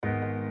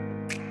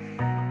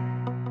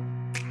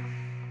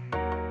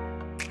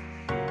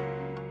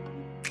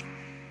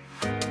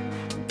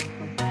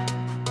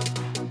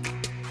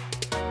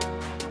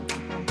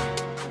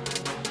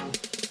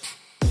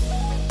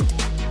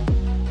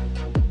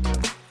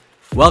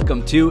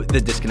Welcome to the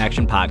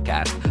Disconnection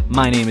Podcast.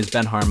 My name is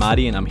Ben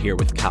Harmadi, and I'm here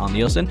with Kyle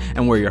Nielsen,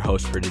 and we're your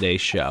hosts for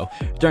today's show.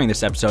 During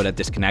this episode at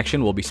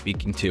Disconnection, we'll be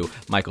speaking to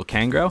Michael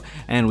Kangro,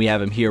 and we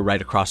have him here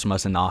right across from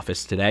us in the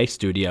office today,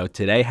 studio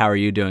today. How are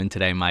you doing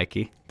today,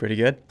 Mikey? Pretty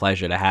good.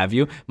 Pleasure to have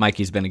you.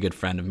 Mikey's been a good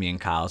friend of me and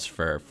Kyle's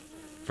for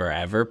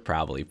forever,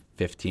 probably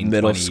 15,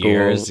 Middle 20 school,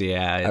 years.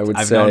 Yeah,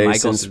 I've known say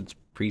Michael since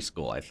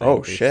preschool, I think. Oh,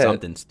 It's shit.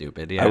 Something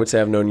stupid, yeah. I would say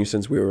I've known you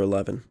since we were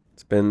 11.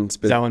 It's been Is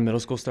that when middle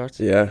school starts?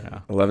 yeah,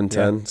 11,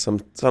 10,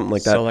 something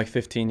like that. So like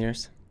 15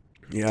 years.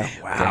 Yeah,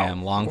 wow.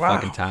 Damn, long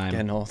fucking time.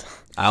 Getting old.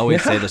 I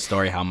always say the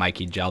story how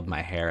Mikey gelled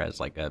my hair as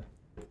like a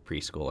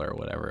preschooler or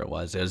whatever it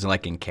was. It was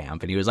like in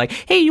camp, and he was like,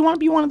 "Hey, you want to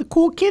be one of the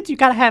cool kids? You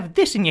gotta have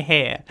this in your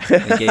hair."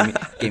 And he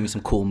gave me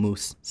some cool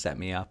mousse, set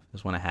me up.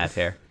 Just when I had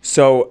hair.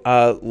 So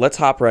let's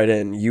hop right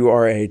in. You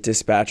are a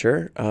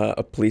dispatcher,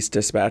 a police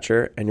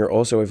dispatcher, and you're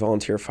also a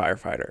volunteer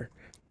firefighter.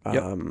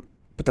 Yep.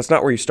 But that's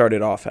not where you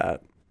started off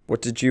at.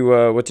 What did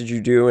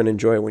you do and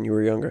enjoy when you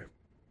were younger?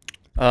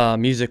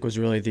 Music was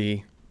really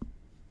the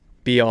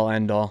be-all,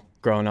 end-all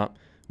growing up.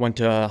 Went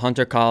to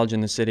Hunter College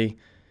in the city.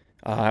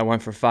 I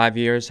went for 5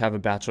 years, have a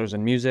bachelor's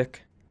in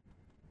music,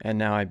 and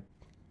now I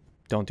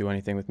don't do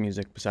anything with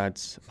music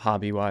besides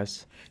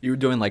hobby-wise. You were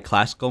doing like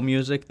classical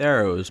music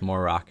there, or it was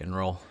more rock and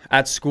roll?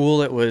 At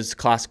school, it was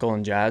classical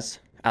and jazz.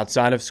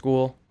 Outside of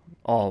school,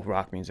 all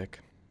rock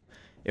music.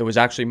 It was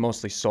actually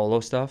mostly solo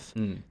stuff.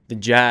 The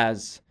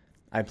jazz,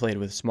 I played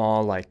with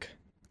small like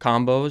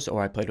combos,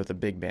 or I played with a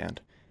big band.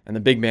 And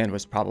the big band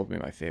was probably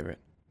my favorite.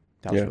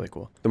 That was really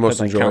cool. The most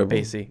like enjoyable. Count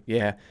Basie.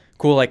 Yeah.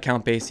 Cool like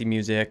Count Basie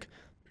music,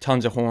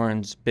 tons of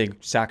horns, big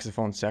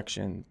saxophone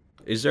section.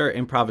 Is there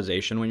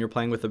improvisation when you're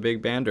playing with a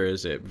big band, or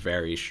is it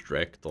very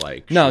strict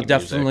like No, sheet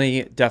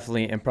music?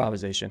 definitely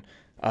improvisation.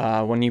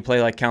 When you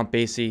play like Count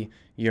Basie,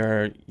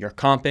 you're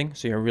comping,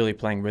 so you're really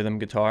playing rhythm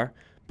guitar,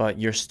 but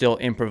you're still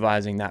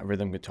improvising that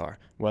rhythm guitar.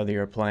 Whether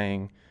you're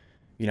playing,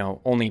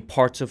 only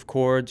parts of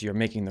chords, you're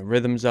making the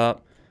rhythms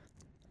up,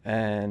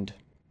 and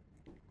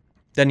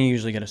then you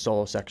usually get a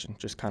solo section,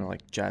 just kind of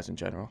like jazz in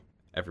general.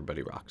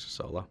 Everybody rocks a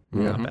solo.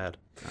 Mm-hmm. Not bad.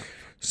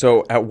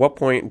 So at what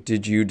point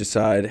did you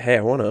decide, hey,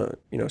 I want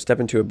to, step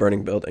into a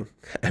burning building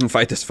and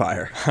fight this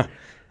fire?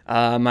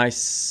 My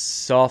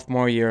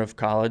sophomore year of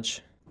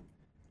college,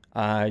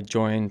 I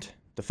joined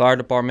the fire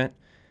department,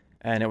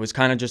 and it was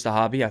kind of just a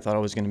hobby. I thought it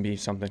was going to be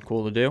something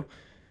cool to do.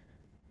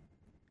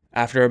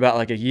 After about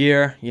like a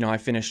year, I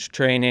finished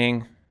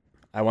training.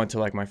 I went to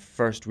like my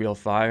first real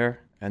fire,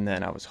 and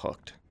then I was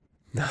hooked.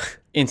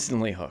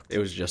 Instantly hooked. It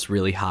was just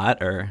really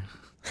hot, or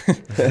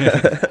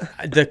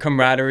The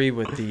camaraderie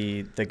with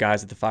the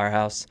guys at the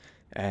firehouse,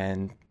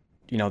 and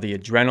the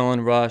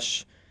adrenaline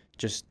rush,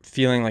 just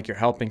feeling like you're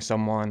helping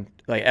someone,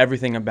 like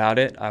everything about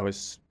it, I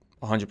was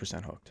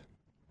 100% hooked.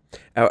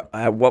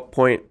 At what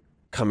point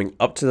coming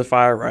up to the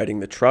fire, riding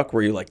the truck,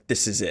 were you like,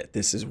 this is it,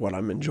 this is what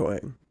I'm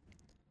enjoying?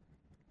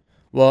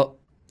 Well,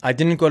 I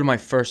didn't go to my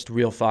first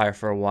real fire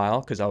for a while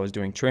because I was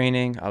doing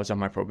training. I was on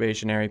my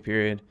probationary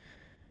period.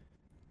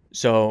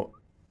 So,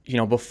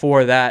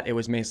 before that, it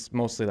was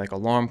mostly like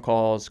alarm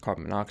calls,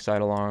 carbon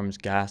monoxide alarms,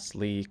 gas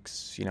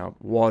leaks,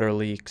 water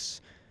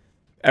leaks,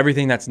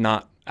 everything that's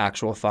not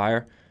actual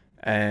fire.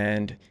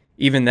 And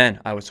even then,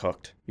 I was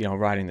hooked,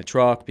 riding the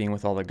truck, being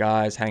with all the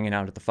guys, hanging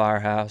out at the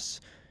firehouse,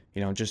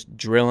 just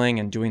drilling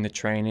and doing the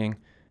training.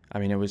 I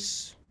mean,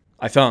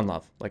 I fell in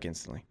love, like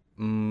instantly.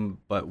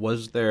 But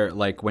was there,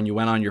 like, when you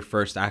went on your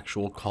first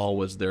actual call,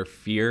 was there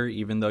fear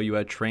even though you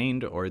had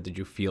trained, or did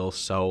you feel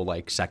so,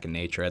 like, second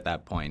nature at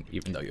that point,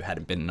 even though you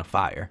hadn't been in a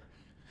fire?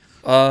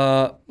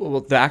 Well,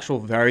 the actual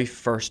very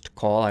first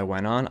call I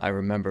went on, I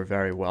remember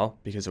very well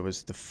because it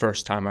was the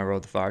first time I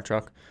rode the fire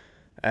truck.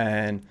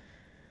 And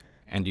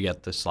you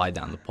get to slide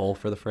down the pole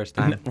for the first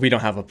time? we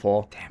don't have a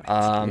pole.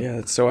 Damn it. Yeah,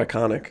 it's so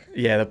iconic.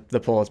 Yeah, the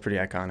pole is pretty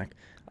iconic.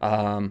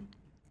 I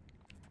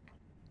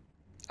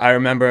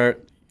remember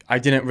I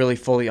didn't really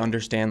fully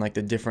understand like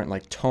the different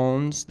like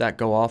tones that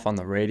go off on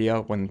the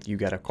radio when you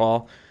get a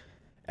call.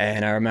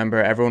 And I remember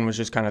everyone was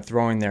just kind of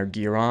throwing their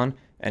gear on.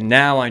 And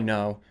now I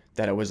know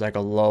that it was like a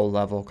low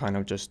level kind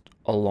of just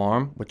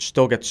alarm, which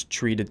still gets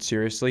treated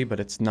seriously, but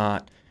it's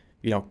not,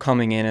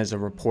 coming in as a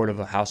report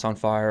of a house on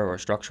fire or a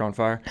structure on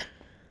fire.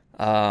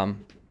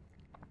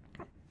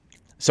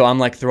 So I'm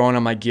like throwing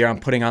on my gear,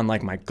 I'm putting on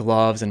like my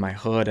gloves and my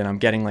hood, and I'm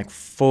getting like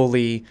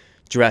fully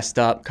dressed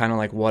up, kind of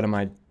like what am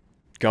I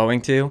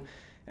going to?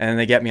 And then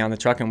they get me on the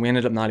truck, and we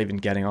ended up not even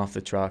getting off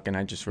the truck. And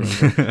I just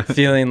remember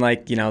feeling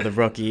like, the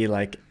rookie,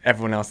 like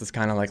everyone else is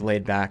kind of like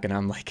laid back, and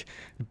I'm like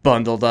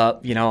bundled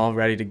up, all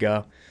ready to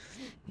go.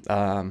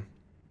 But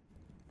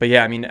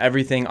yeah, I mean,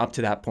 everything up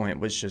to that point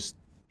was just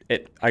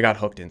I got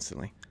hooked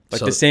instantly.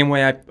 Like the same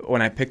way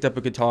when I picked up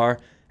a guitar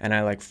and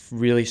I like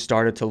really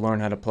started to learn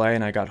how to play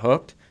and I got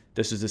hooked,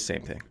 this is the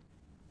same thing.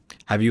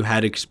 Have you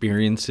had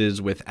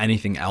experiences with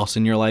anything else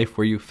in your life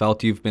where you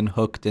felt you've been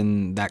hooked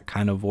in that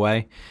kind of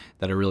way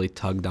that are really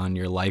tugged on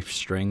your life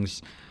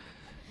strings?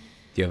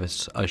 Do you have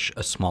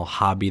a small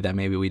hobby that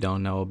maybe we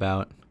don't know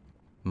about?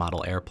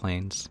 Model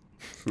airplanes,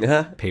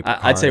 Yeah. paper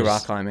I'd say cars.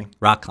 rock climbing.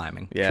 Rock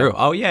climbing. Yeah. True.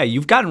 Oh yeah,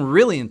 you've gotten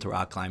really into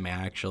rock climbing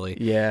actually.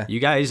 Yeah. You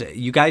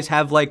guys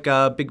have like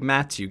big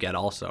mats you get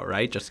also,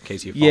 right? Just in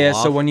case you fall Yeah,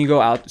 off. so when you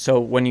go out, so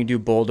when you do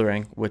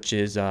bouldering, which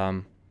is,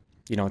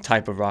 you know, a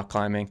type of rock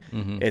climbing,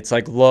 it's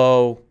like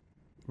low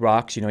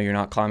rocks. You know, you're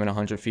not climbing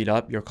 100 feet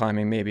up. You're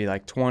climbing maybe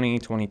like 20,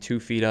 22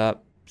 feet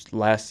up,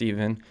 less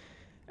even.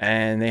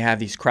 And they have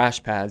these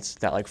crash pads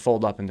that like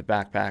fold up into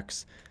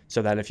backpacks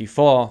so that if you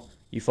fall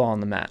on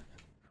the mat.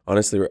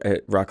 Honestly,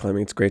 at rock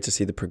climbing, it's great to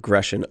see the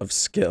progression of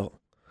skill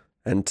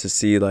and to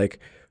see like,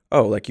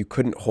 oh, like you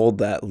couldn't hold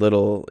that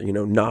little,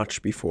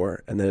 notch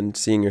before. And then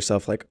seeing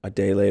yourself like a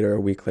day later, a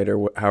week later,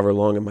 however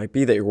long it might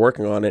be that you're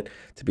working on it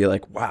to be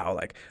like, wow,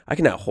 like I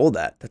can now hold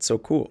that. That's so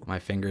cool. My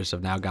fingers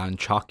have now gotten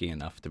chalky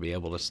enough to be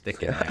able to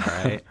stick in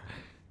there, right?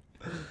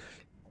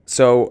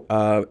 So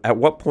at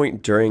what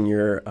point during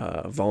your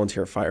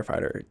volunteer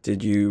firefighter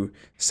did you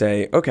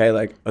say, okay,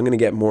 like I'm going to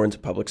get more into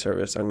public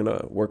service. I'm going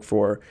to work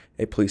for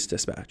a police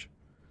dispatch?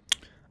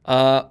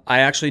 I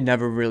actually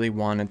never really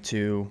wanted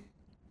to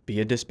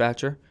be a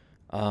dispatcher.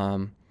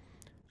 I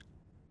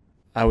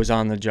was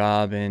on the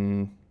job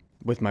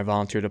with my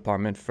volunteer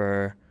department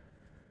for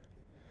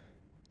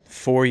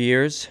 4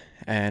 years,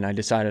 and I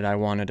decided I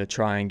wanted to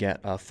try and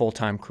get a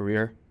full-time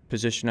career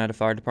position at a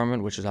fire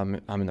department, which is I'm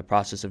in the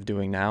process of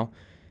doing now.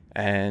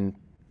 And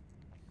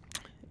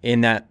in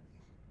that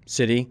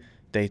city,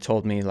 they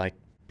told me, like,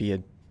 be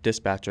a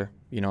dispatcher.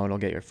 You know, it'll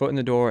get your foot in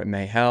the door. It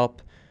may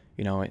help.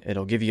 You know,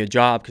 it'll give you a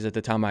job, because at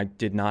the time I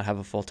did not have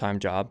a full-time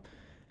job.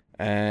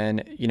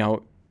 And, you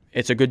know,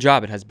 it's a good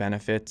job. It has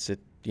benefits.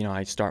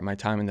 I start my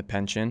time in the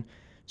pension.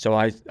 So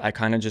I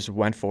kind of just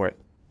went for it.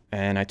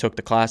 And I took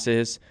the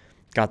classes,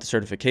 got the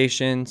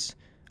certifications,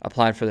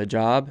 applied for the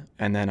job,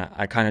 and then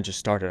I kind of just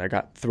started. I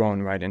got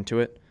thrown right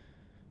into it.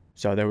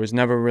 So there was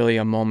never really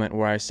a moment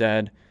where I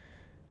said,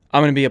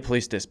 I'm going to be a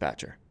police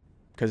dispatcher,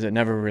 because it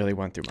never really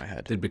went through my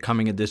head. Did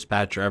becoming a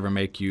dispatcher ever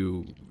make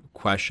you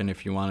question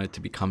if you wanted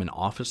to become an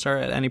officer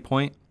at any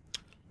point?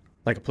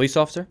 Like a police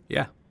officer?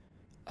 Yeah.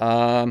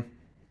 I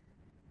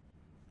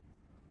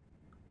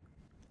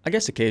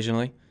guess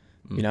occasionally,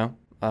 you know.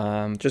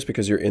 Just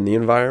because you're in the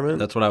environment?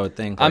 That's what I would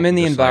think. I'm like, in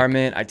the just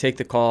environment. I take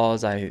the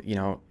calls. And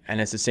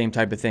it's the same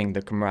type of thing,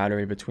 the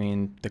camaraderie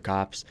between the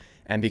cops.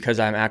 And because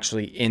I'm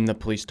actually in the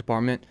police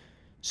department,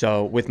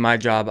 so with my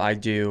job, I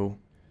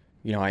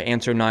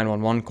answer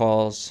 911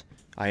 calls.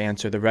 I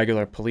answer the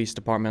regular police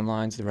department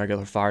lines, the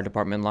regular fire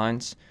department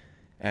lines.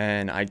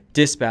 And I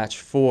dispatch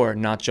for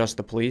not just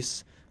the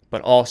police,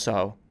 but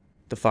also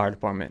the fire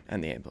department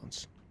and the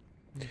ambulance.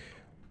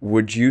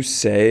 Would you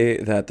say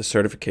that the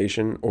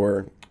certification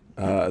or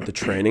the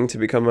training to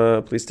become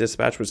a police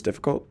dispatch was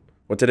difficult?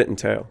 What did it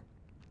entail?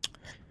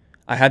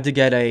 I had to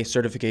get a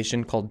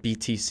certification called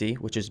BTC,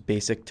 which is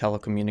Basic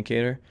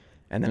Telecommunicator,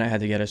 and then I had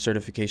to get a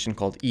certification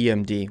called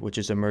EMD, which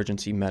is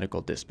Emergency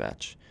Medical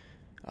Dispatch.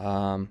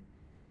 I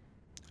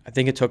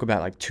think it took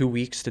about like 2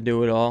 weeks to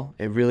do it all.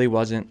 It really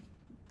wasn't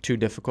too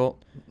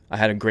difficult. I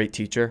had a great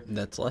teacher.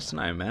 That's less than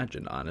I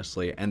imagined,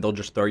 honestly. And they'll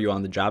just throw you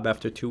on the job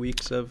after 2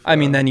 weeks of...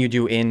 then you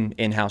do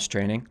in-house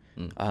training.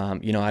 I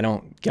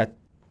don't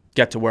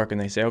get to work and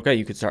they say, okay,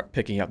 you could start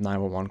picking up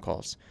 911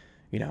 calls.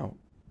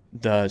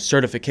 The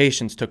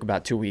certifications took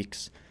about 2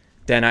 weeks.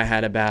 Then I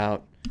had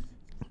about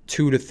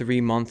 2 to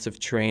 3 months of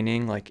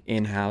training, like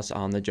in-house,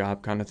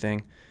 on-the-job kind of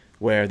thing,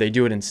 where they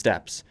do it in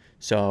steps.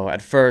 So at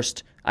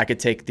first, I could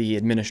take the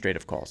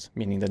administrative calls,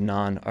 meaning the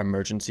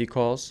non-emergency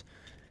calls.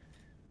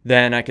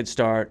 Then I could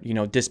start,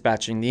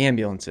 dispatching the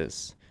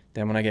ambulances.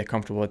 Then when I get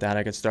comfortable with that,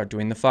 I could start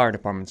doing the fire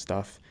department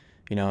stuff.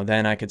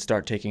 Then I could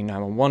start taking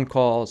 911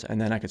 calls, and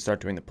then I could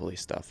start doing the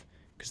police stuff.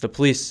 Because the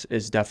police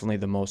is definitely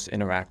the most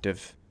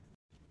interactive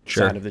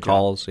side of the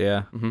calls, job.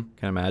 Yeah. Mm-hmm.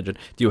 Can imagine.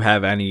 Do you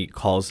have any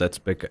calls that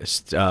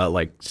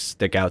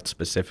stick out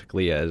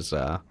specifically as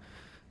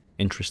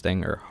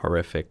interesting or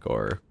horrific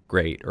or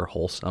great or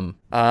wholesome?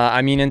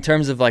 In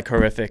terms of like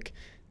horrific,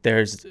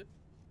 there's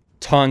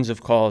tons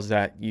of calls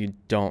that you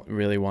don't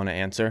really want to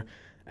answer.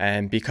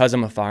 And because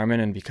I'm a fireman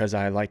and because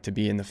I like to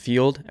be in the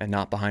field and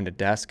not behind a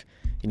desk,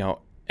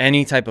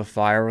 any type of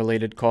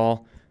fire-related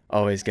call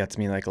always gets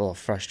me like a little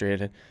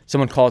frustrated.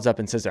 Someone calls up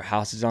and says their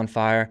house is on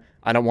fire.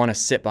 I don't want to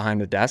sit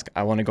behind the desk.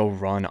 I want to go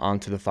run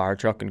onto the fire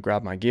truck and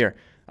grab my gear.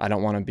 I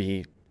don't want to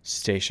be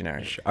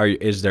stationary.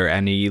 Is there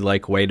any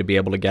like way to be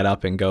able to get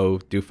up and go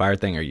do fire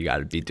thing, or you got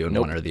to be doing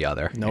one or the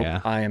other? Nope.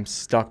 Yeah. I am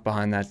stuck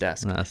behind that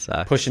desk, That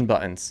sucks. pushing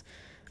buttons.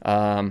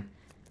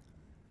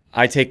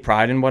 I take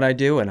pride in what I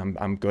do, and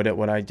I'm good at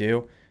what I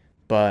do,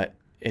 but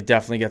it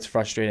definitely gets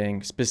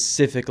frustrating,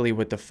 specifically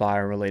with the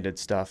fire-related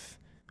stuff,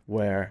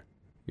 where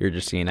you're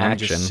just seeing I'm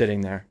action. just sitting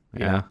there.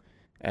 Yeah.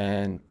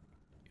 And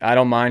I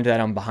don't mind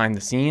that I'm behind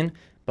the scene,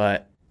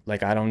 but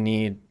like I don't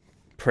need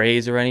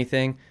praise or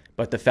anything.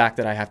 But the fact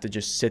that I have to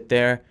just sit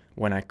there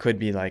when I could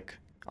be like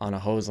on a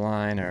hose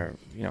line or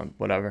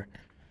whatever,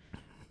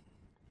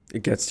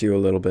 It gets to you a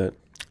little bit.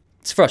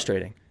 it's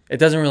frustrating. It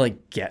doesn't really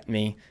get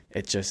me.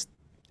 It's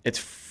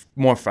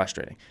more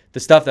frustrating. The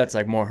stuff that's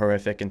like more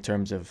horrific in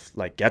terms of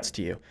like gets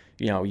to you.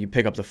 You know, you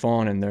pick up the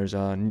phone and there's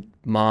a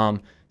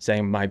mom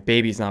saying my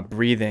baby's not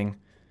breathing,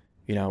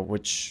 you know,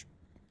 which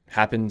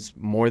happens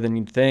more than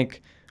you'd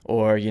think.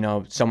 Or, you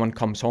know, someone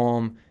comes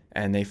home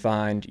and they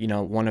find, you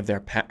know, one of their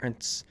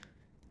parents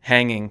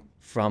hanging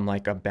from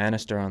like a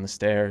banister on the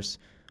stairs,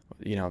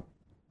 you know,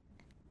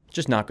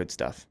 just not good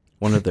stuff.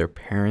 One of their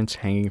parents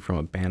hanging from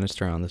a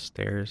banister on the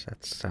stairs?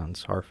 That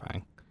sounds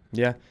horrifying.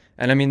 Yeah.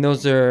 And I mean,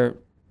 those are,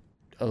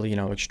 you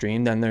know,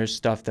 extreme. Then there's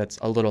stuff that's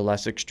a little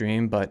less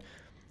extreme, but,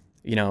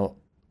 you know,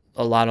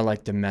 a lot of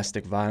like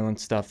domestic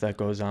violence stuff that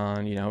goes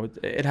on, you know,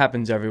 it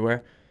happens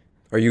everywhere.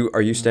 Are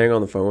you staying on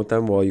the phone with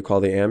them while you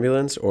call the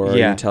ambulance, or are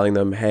you telling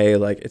them, hey,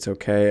 like, it's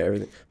okay,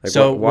 everything? Like,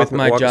 so walk with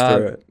my us job,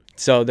 through it.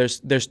 so there's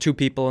 2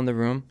 people in the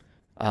room.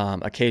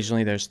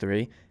 Occasionally there's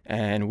 3,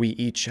 and we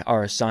each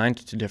are assigned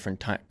to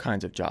different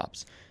kinds of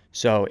jobs.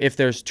 So if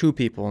there's 2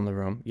 people in the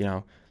room, you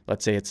know,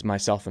 let's say it's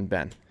myself and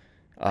Ben.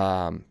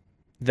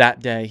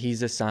 That day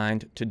he's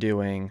assigned to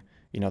doing,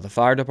 you know, the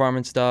fire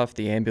department stuff,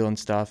 the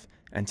ambulance stuff,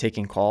 and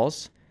taking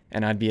calls,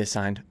 and I'd be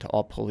assigned to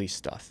all police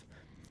stuff.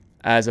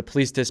 As a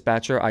police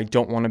dispatcher, I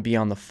don't want to be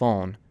on the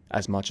phone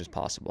as much as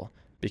possible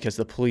because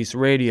the police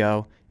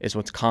radio is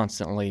what's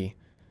constantly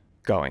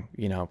going,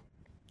 you know,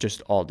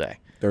 just all day.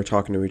 They're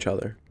talking to each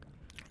other.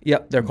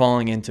 Yep, they're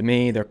calling in to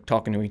me, they're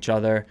talking to each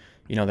other,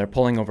 you know, they're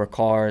pulling over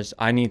cars.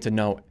 I need to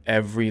know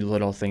every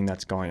little thing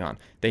that's going on.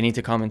 They need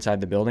to come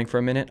inside the building for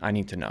a minute, I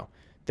need to know.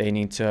 They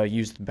need to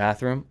use the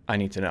bathroom, I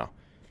need to know.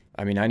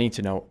 I mean, I need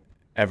to know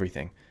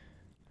everything.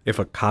 If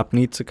a cop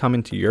needs to come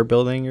into your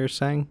building, you're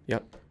saying?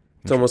 Yep.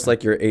 It's almost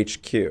like your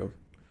HQ. Yeah,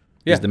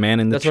 He's the man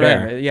in the that's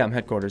chair. what I am. Yeah, I'm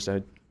headquarters,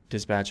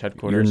 dispatch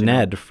headquarters. You're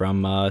Ned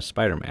from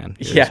Spider-Man.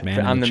 You're Yeah, his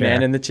man I'm in the chair.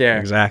 man in the chair.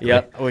 Exactly.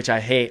 Yep, which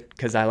I hate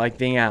because I like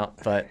being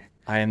out, but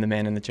I am the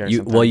man in the chair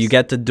sometimes. Well, you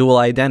get the dual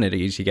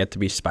identities. You get to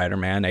be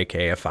Spider-Man,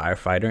 a.k.a. a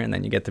firefighter, and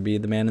then you get to be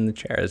the man in the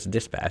chair as a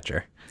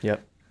dispatcher.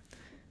 Yep.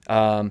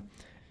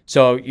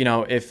 So, you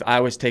know, if I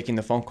was taking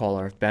the phone call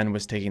or if Ben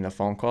was taking the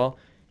phone call,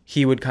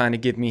 he would kind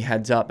of give me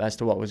heads up as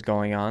to what was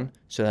going on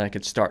so that I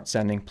could start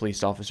sending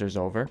police officers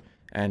over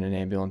and an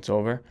ambulance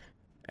over.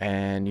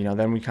 And, you know,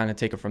 then we kind of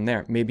take it from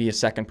there. Maybe a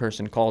second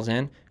person calls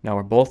in. Now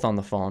we're both on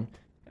the phone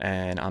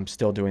and I'm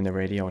still doing the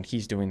radio and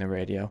he's doing the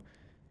radio.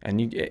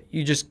 And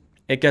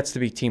it gets to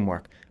be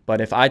teamwork.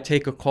 But if I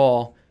take a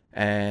call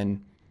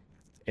and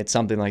it's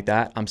something like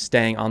that, I'm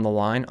staying on the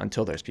line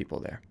until there's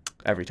people there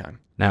every time.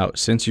 Now,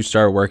 since you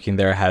started working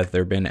there, have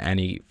there been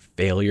any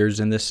failures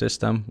in this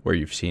system where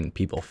you've seen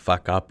people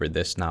fuck up or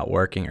this not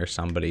working or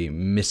somebody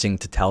missing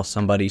to tell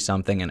somebody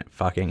something and it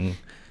fucking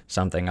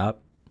something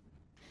up?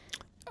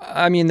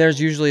 I mean,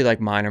 there's usually like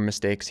minor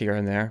mistakes here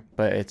and there,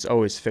 but it's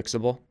always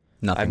fixable.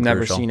 Nothing I've never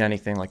crucial. seen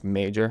anything like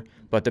major,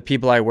 but the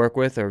people I work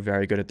with are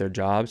very good at their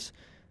jobs.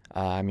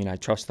 I mean, I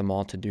trust them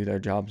all to do their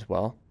jobs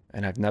well,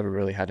 and I've never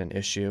really had an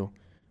issue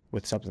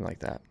with something like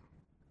that.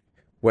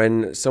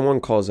 When someone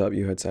calls up,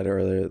 you had said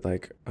earlier,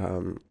 like,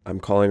 I'm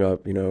calling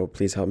up, you know,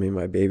 please help me,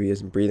 my baby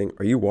isn't breathing.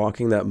 Are you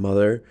walking that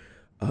mother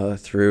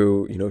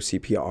through, you know,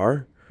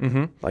 CPR?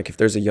 Mm-hmm. Like, if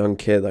there's a young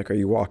kid, like, are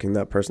you walking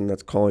that person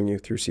that's calling you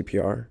through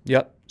CPR?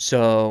 Yep.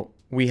 So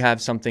we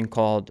have something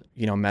called,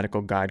 you know,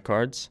 medical guide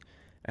cards,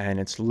 and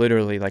it's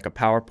literally like a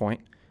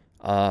PowerPoint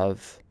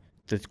of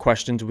the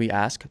questions we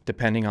ask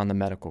depending on the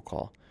medical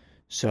call.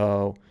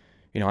 So,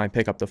 you know, I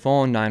pick up the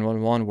phone,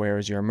 911, where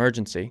is your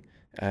emergency?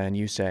 And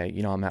you say,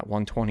 you know, I'm at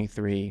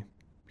 123,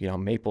 you know,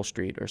 Maple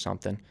Street or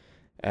something.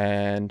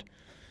 And,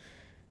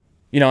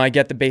 you know, I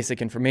get the basic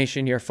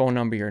information, your phone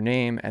number, your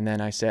name, and then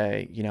I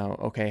say, you know,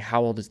 okay,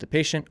 how old is the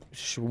patient?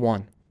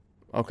 1.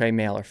 Okay,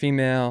 male or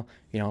female,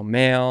 you know,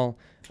 male.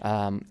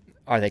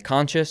 Are they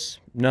conscious?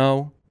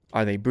 No.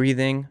 Are they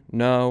breathing?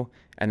 No.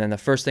 And then the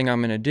first thing I'm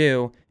going to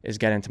do is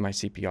get into my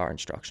CPR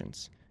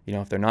instructions. You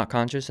know, if they're not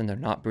conscious and they're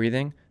not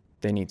breathing,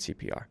 they need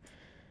CPR.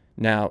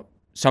 Now,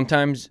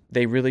 sometimes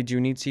they really do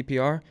need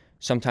CPR.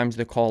 Sometimes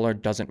the caller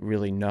doesn't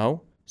really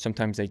know.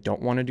 Sometimes they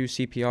don't want to do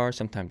CPR.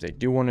 Sometimes they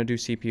do want to do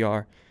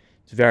CPR.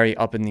 It's very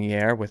up in the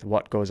air with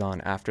what goes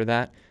on after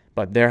that.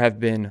 But there have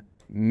been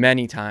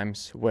many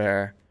times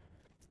where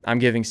I'm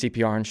giving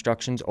CPR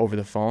instructions over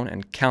the phone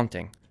and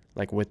counting,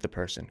 like with the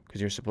person,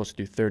 because you're supposed to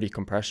do 30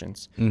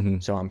 compressions. Mm-hmm.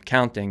 So I'm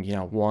counting, you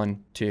know,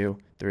 1, 2,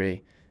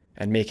 3,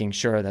 and making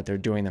sure that they're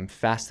doing them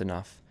fast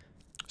enough.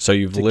 So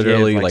you've To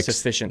literally give, like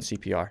sufficient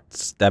CPR.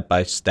 Step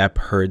by step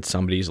heard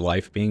somebody's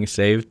life being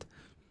saved?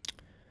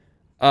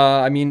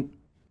 I mean,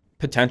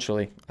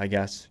 potentially, I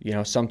guess. You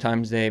know,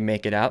 sometimes they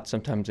make it out,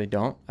 sometimes they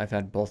don't. I've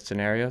had both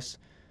scenarios.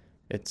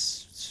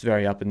 It's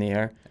very up in the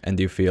air. And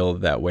do you feel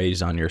that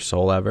weighs on your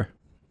soul ever?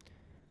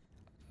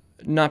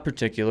 Not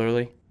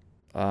particularly.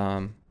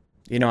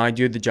 You know, I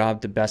do the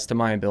job the best of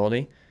my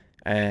ability,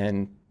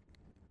 and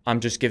I'm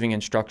just giving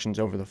instructions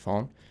over the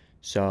phone.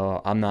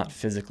 So I'm not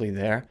physically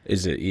there.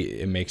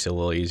 It makes it a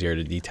little easier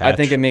to detach? I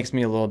think it makes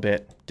me a little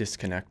bit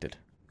disconnected.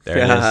 There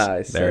it I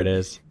is. There it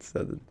is.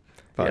 Said the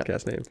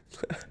podcast name.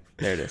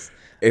 There it is.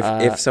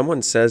 If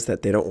someone says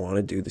that they don't want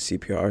to do the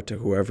CPR to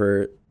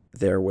whoever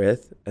they're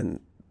with,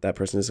 and that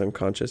person is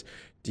unconscious,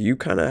 do you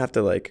kind of have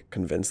to like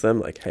convince them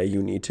like, hey,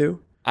 you need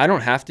to? I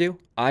don't have to.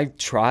 I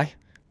try,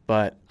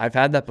 but I've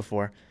had that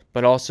before.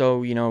 But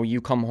also,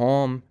 you come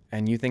home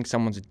and you think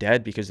someone's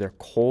dead because they're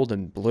cold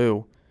and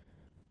blue.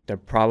 They're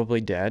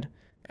probably dead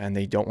and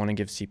they don't want to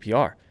give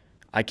CPR.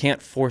 I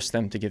can't force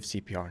them to give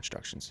CPR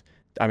instructions.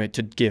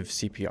 To give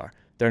CPR.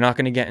 They're not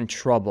going to get in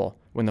trouble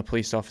when the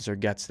police officer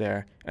gets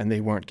there and they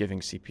weren't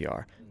giving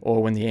CPR,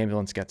 or when the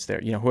ambulance gets there,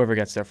 whoever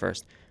gets there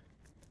first.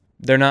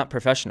 They're not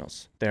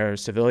professionals. They're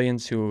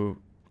civilians who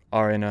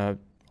are in a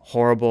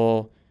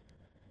horrible,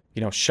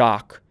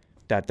 shock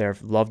that their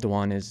loved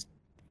one is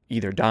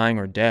either dying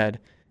or dead,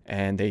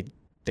 and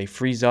they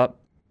freeze up.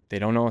 They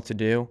don't know what to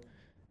do.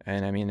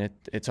 And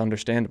it's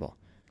understandable.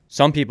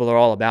 Some people are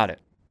all about it,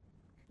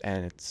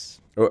 and it's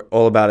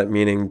all about it,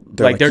 meaning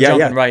they're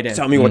jumping right in.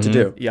 Tell me what to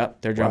do.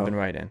 Yep, they're jumping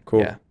right in.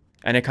 Cool. Yeah,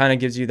 and it kind of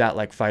gives you that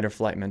like fight or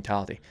flight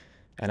mentality,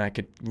 and I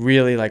could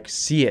really like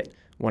see it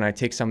when I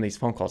take some of these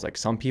phone calls. Like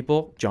some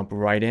people jump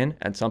right in,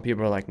 and some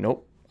people are like,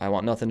 nope, I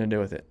want nothing to do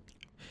with it.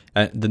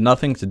 The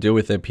nothing to do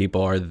with it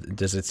people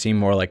does it seem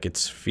more like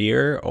it's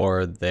fear,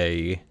 or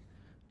they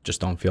just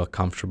don't feel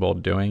comfortable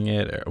doing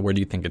it? Or where do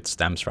you think it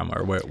stems from,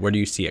 or where do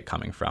you see it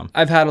coming from?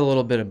 I've had a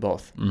little bit of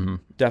both. Mm-hmm.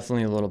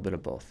 Definitely a little bit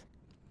of both.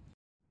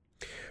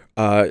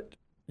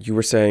 You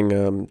were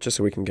saying, just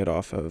so we can get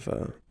off of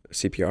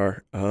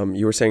CPR,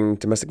 you were saying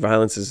domestic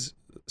violence is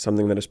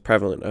something that is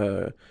prevalent,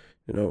 a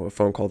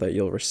phone call that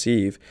you'll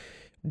receive.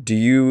 Do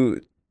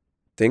you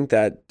think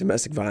that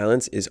domestic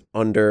violence is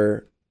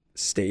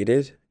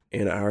understated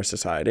in our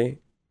society,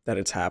 that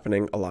it's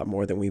happening a lot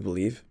more than we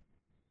believe?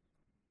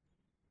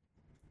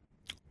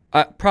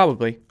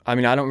 Probably. I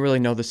don't really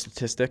know the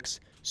statistics,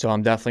 so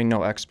I'm definitely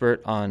no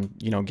expert on,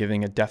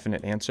 giving a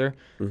definite answer,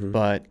 Mm-hmm.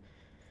 but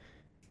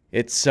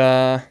it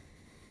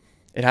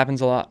happens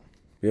a lot.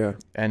 Yeah.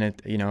 And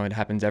it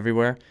happens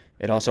everywhere.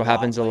 It also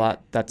happens a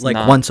lot that's Like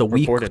not once a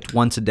week, reported.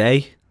 once a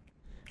day?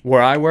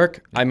 Where I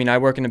work, I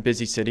work in a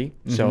busy city,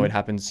 so Mhm. it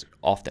happens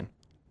often.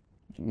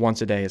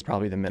 Once a day is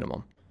probably the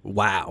minimum.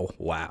 Wow.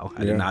 I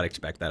Yeah. did not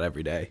expect that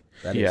every day.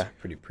 That is Yeah.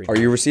 pretty. Are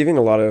you receiving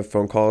a lot of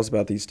phone calls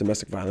about these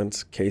domestic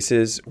violence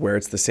cases where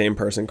it's the same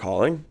person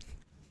calling?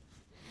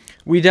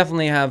 We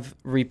definitely have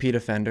repeat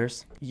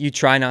offenders. You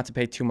try not to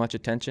pay too much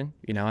attention.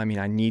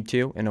 I need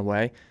to in a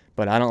way,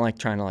 but I don't like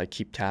trying to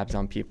keep tabs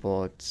on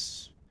people.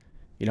 It's,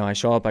 I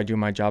show up, I do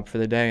my job for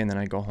the day, and then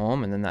I go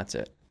home, and then that's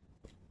it.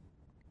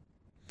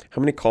 How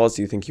many calls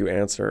do you think you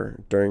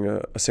answer during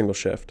a single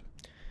shift?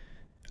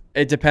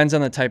 It depends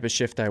on the type of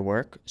shift I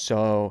work.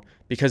 So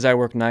because I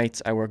work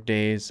nights, I work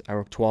days, I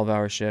work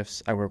 12-hour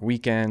shifts, I work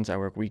weekends, I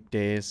work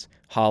weekdays,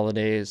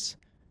 holidays.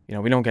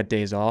 We don't get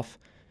days off.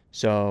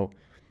 So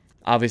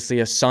obviously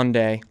a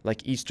Sunday,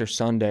 like Easter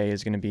Sunday,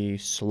 is going to be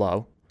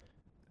slow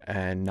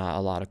and not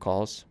a lot of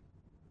calls.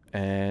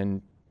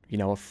 And,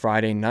 a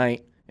Friday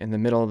night in the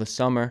middle of the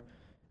summer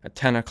at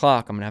 10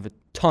 o'clock, I'm going to have a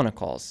ton of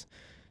calls.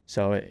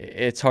 So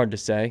it's hard to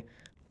say.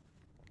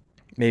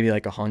 Maybe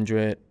like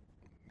 100,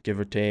 give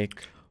or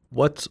take.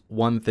 What's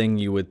one thing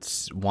you would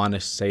want to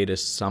say to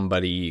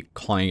somebody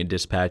calling a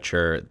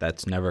dispatcher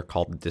that's never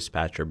called a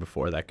dispatcher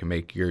before that can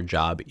make your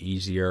job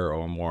easier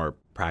or more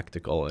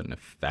practical and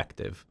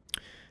effective?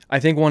 I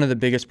think one of the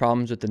biggest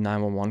problems with the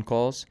 911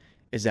 calls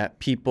is that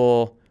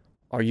people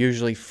are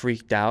usually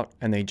freaked out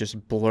and they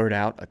just blurt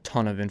out a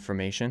ton of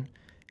information.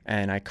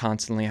 And I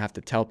constantly have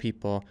to tell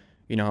people,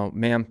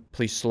 ma'am,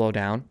 please slow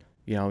down.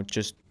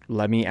 Just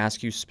let me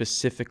ask you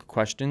specific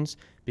questions,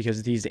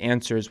 because these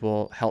answers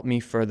will help me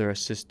further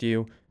assist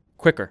you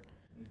quicker.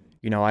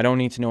 I don't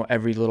need to know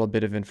every little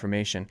bit of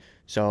information.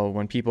 So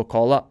when people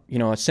call up,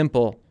 a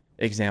simple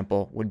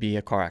example would be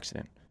a car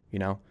accident.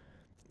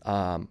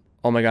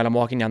 Oh my God, I'm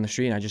walking down the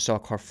street and I just saw a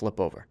car flip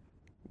over,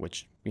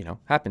 which,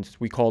 happens.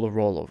 We call a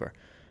rollover.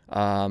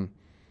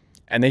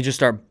 And they just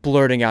start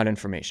blurting out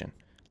information.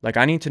 Like,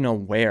 I need to know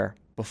where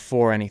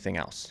before anything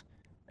else.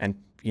 And,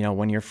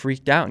 when you're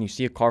freaked out and you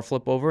see a car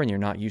flip over and you're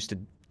not used to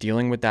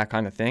dealing with that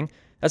kind of thing,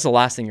 that's the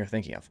last thing you're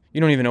thinking of. You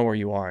don't even know where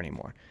you are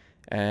anymore.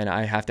 And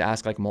I have to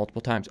ask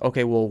multiple times,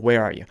 okay, well,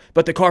 where are you?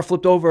 But the car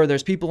flipped over,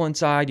 there's people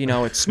inside,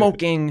 it's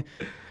smoking.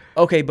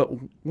 Okay, but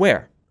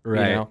where?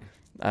 Right.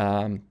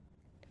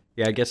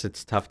 Yeah, I guess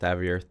it's tough to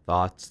have your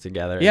thoughts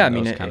together. Yeah, in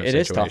those kind of it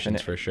is tough,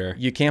 situations for sure.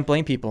 You can't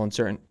blame people in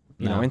certain,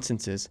 No.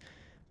 instances,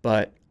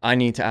 but I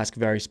need to ask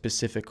very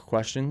specific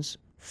questions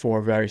for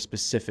a very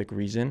specific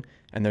reason,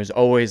 and there's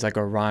always a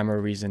rhyme or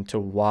reason to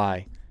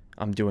why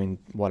I'm doing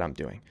what I'm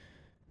doing,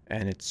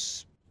 and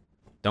it's.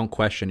 Don't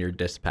question your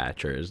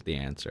dispatcher is the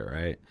answer,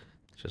 right?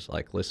 Just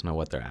listen to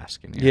what they're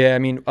asking you. Yeah,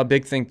 a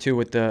big thing too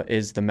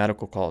is the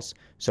medical calls.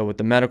 So with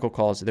the medical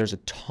calls, there's a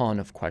ton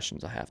of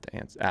questions I have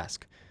to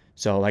ask.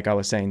 So like I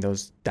was saying,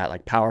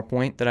 that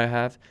PowerPoint that I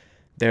have,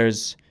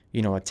 there's,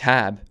 a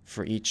tab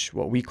for each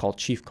what we call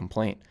chief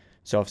complaint.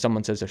 So if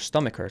someone says their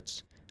stomach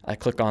hurts, I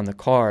click on the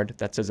card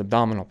that says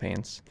abdominal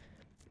pains.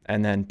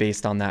 And then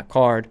based on that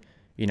card,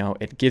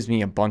 it gives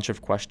me a bunch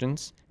of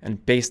questions.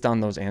 And based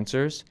on those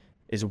answers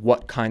is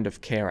what kind of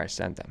care I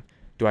send them.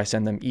 Do I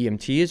send them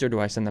EMTs or do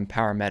I send them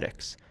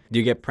paramedics? Do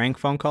you get prank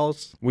phone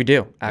calls? We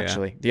do,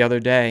 actually. The other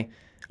day,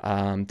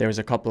 there was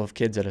a couple of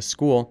kids at a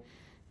school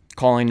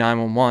calling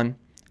 911,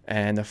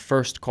 and the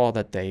first call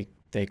that they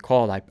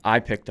called, I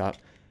picked up,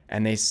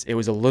 and it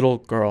was a little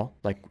girl,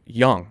 like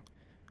young,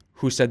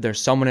 who said, "There's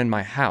someone in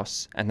my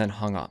house," and then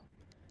hung up.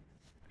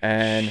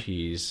 And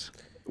Jeez.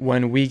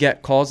 when we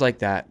get calls like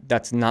that,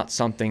 that's not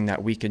something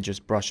that we can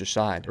just brush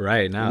aside.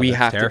 Right, no, we that's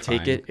have terrifying.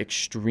 to take it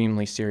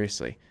extremely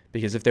seriously,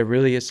 because if there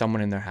really is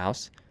someone in their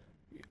house,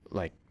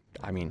 like,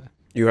 I mean,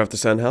 You have to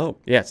send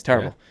help. yeah, it's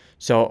terrible.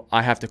 So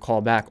I have to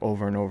call back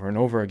over and over and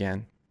over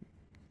again,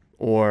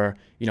 or,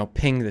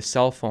 ping the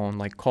cell phone,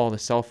 like call the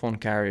cell phone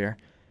carrier,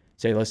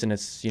 say, "Listen,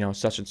 it's,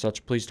 such and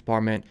such police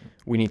department.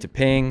 We need to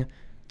ping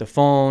the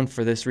phone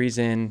for this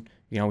reason.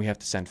 We have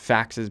to send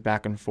faxes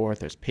back and forth.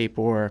 There's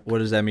paperwork." What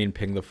does that mean,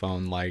 ping the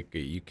phone? Like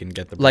you can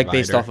get the Like provider?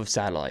 based off of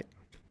satellite.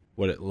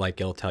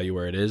 It'll tell you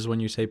where it is when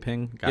you say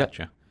ping?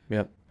 Gotcha.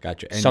 Yep.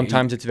 Gotcha. And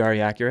Sometimes it's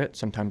very accurate.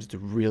 Sometimes it's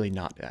really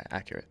not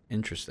accurate.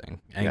 interesting.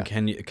 And Yeah.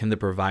 can the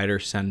provider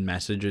send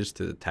messages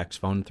to the text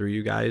phone through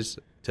you guys,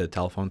 to the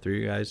telephone through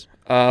you guys?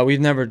 We've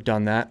never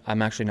done that.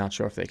 I'm actually not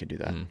sure if they could do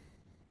that.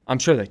 I'm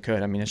sure they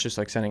could. I mean, it's just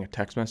like sending a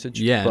text message.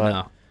 Yeah, but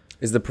no.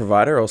 Is the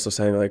provider also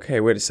saying like,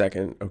 "Hey, wait a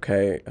second,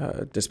 okay,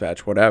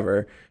 dispatch,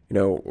 whatever,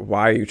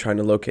 why are you trying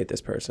to locate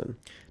this person?"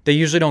 They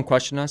usually don't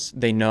question us.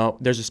 They know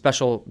there's a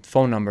special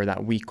phone number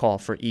that we call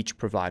for each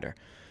provider.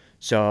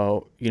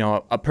 So,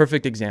 a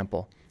perfect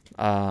example,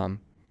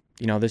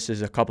 this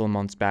is a couple of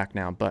months back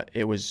now, but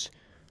it was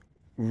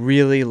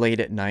really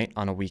late at night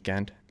on a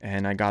weekend,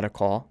 and I got a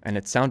call, and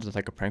it sounded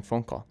like a prank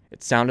phone call.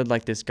 It sounded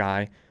like this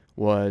guy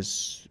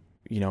was,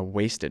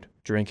 wasted,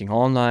 drinking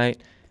all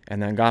night,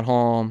 and then got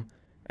home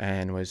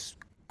and was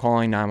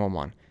calling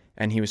 911.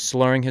 And he was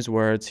slurring his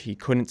words. He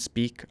couldn't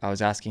speak. I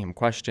was asking him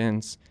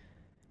questions,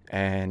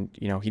 and,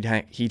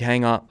 he'd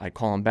hang up. I'd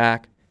call him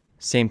back.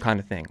 Same kind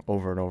of thing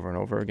over and over and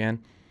over again.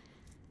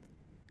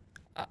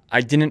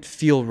 I didn't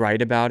feel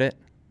right about it,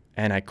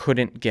 and I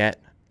couldn't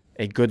get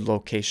a good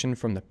location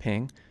from the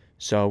ping.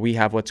 So we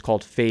have what's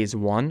called phase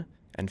 1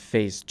 and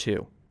phase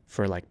 2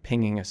 for like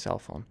pinging a cell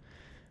phone.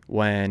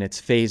 When it's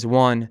phase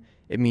 1,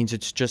 it means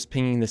it's just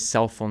pinging the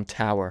cell phone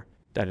tower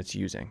that it's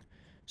using.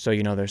 So,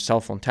 there's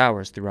cell phone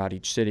towers throughout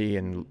each city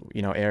and,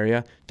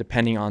 area,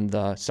 depending on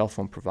the cell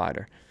phone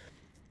provider.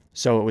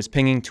 So it was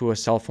pinging to a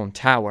cell phone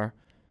tower,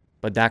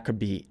 but that could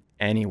be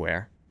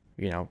anywhere,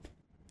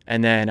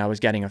 And then I was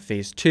getting a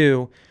phase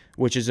 2,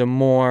 which is a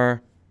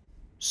more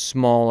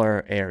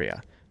smaller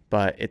area,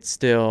 but it's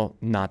still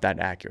not that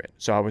accurate.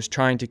 So I was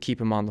trying to keep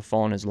him on the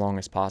phone as long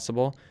as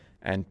possible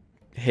and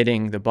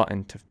hitting the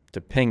button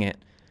to ping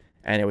it,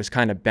 and it was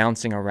kind of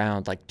bouncing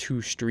around like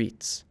 2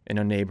 streets in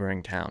a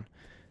neighboring town.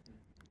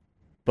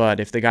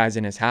 But if the guy's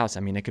in his house, I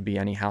mean, it could be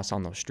any house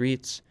on those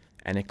streets,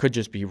 and it could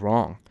just be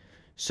wrong.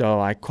 So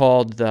I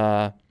called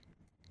the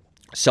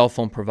cell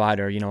phone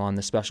provider, on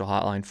the special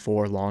hotline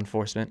for law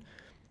enforcement,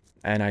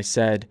 and I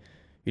said,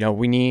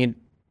 we need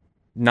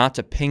not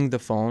to ping the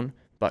phone,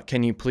 but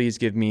can you please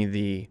give me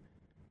the,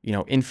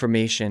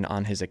 information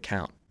on his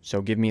account?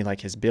 So give me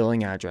like his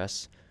billing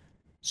address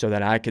so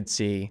that I could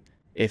see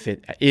if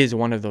it is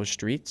one of those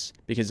streets,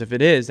 because if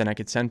it is, then I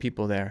could send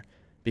people there,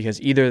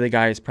 because either the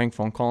guy is prank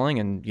phone calling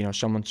and,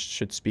 someone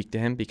should speak to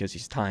him because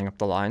he's tying up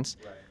the lines,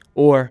 right,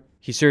 or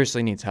he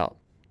seriously needs help.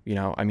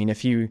 I mean,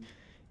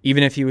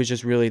 even if he was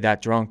just really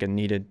that drunk and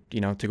needed,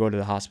 to go to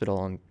the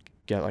hospital and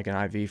get like an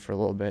IV for a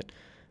little bit.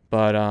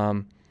 But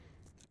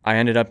I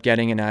ended up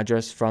getting an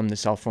address from the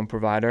cell phone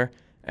provider,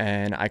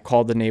 and I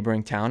called the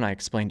neighboring town. I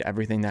explained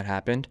everything that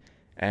happened,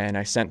 and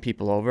I sent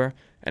people over.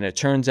 And it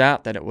turns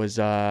out that it was,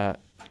 not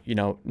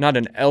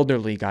an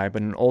elderly guy,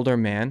 but an older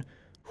man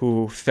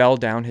who fell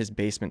down his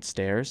basement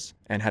stairs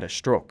and had a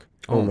stroke.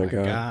 Oh my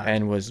God.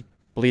 And was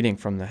bleeding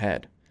from the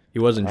head. He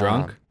wasn't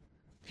drunk?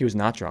 He was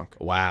not drunk.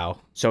 Wow.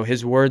 So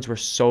his words were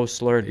so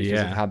slurred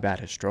because of how bad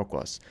his stroke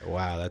was.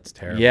 Wow, that's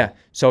terrible. Yeah.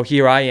 So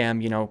here I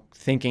am,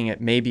 thinking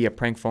it may be a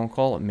prank phone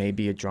call. It may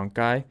be a drunk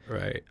guy.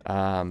 Right.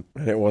 And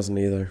it wasn't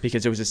either.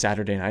 Because it was a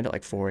Saturday night at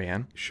like 4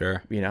 a.m.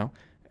 Sure.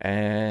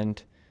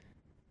 And,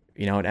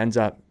 it ends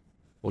up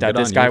Well, that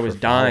good this on guy you was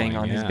for dying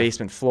following, on his yeah.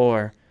 basement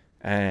floor,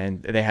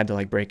 and they had to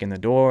like break in the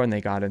door, and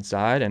they got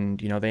inside, and,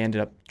 they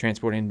ended up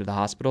transporting him to the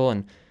hospital,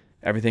 and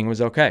everything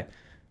was okay.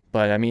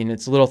 But I mean,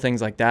 it's little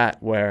things like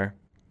that where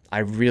I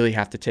really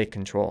have to take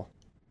control.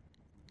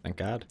 Thank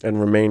God. And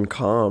remain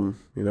calm,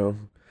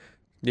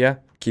 Yeah.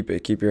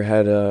 Keep your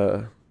head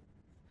on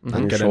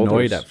Don't your get shoulders.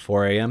 annoyed at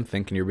 4 a.m.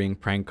 thinking you're being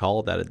prank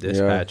called at a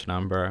dispatch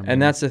number. I mean,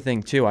 And that's the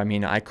thing too. I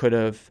mean, I could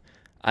have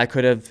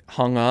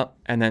hung up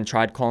and then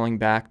tried calling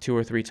back 2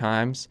 or 3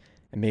 times,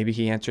 and maybe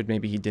he answered,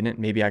 maybe he didn't.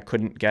 Maybe I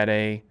couldn't get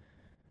an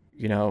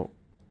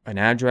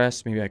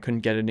address. Maybe I couldn't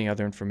get any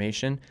other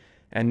information.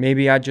 And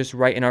maybe I just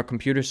write in our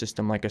computer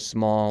system like a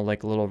small,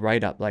 like little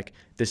write-up, like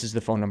this is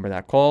the phone number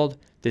that called,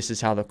 this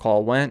is how the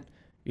call went,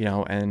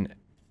 and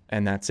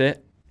that's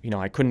it.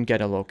 I couldn't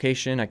get a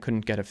location. I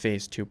couldn't get a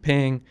phase 2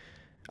 ping.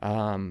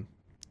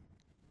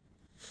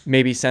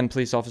 maybe send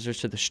police officers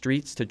to the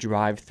streets to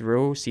drive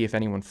through, see if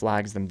anyone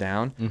flags them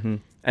down. Mm-hmm.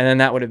 And then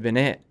that would have been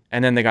it.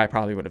 And then the guy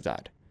probably would have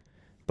died.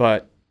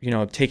 But,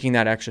 taking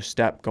that extra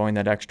step, going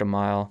that extra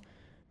mile,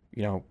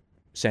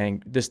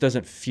 saying this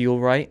doesn't feel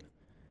right,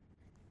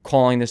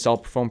 calling the cell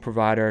phone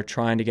provider,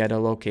 trying to get a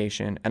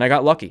location. And I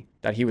got lucky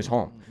that he was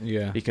home.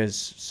 Yeah.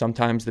 Because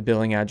sometimes the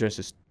billing address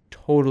is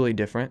totally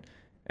different.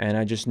 And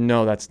I just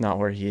know that's not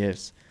where he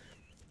is.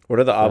 What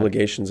are the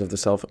obligations of the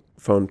cell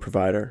phone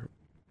provider?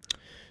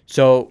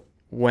 So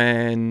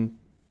when...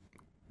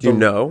 Do you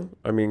know?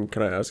 I mean,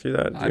 can I ask you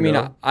that?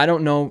 I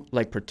don't know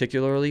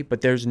particularly,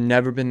 but there's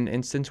never been an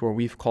instance where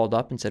we've called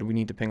up and said we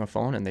need to ping a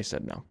phone and they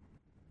said no.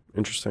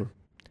 Interesting.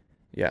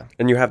 Yeah.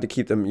 And you have to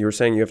keep them, you were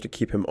saying you have to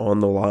keep him on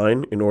the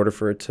line in order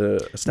for it to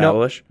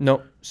establish?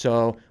 No.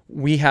 So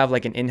we have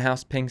an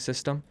in-house ping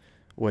system,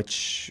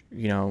 which,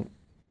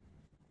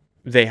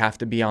 they have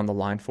to be on the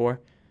line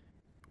for.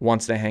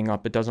 Once they hang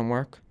up, it doesn't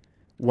work.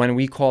 When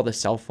we call the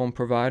cell phone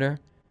provider,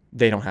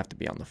 they don't have to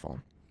be on the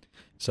phone.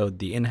 So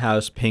the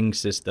in-house ping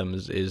system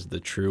is the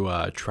true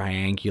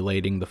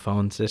triangulating the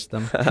phone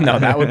system? No,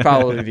 that would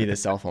probably be the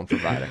cell phone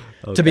provider.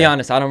 Okay. To be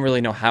honest, I don't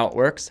really know how it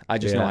works. I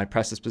just know Yeah. I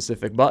press a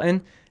specific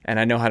button and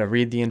I know how to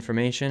read the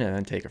information and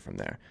then take it from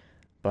there.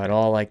 But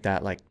all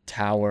that,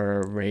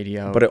 tower,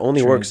 radio, But it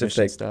only works if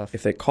transmission they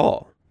if they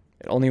call,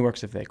 It only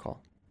works if they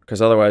call.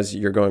 because otherwise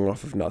you're going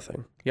off of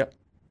nothing. Yep.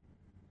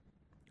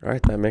 All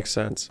right, that makes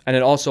sense. And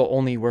it also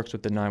only works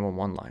with the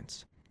 911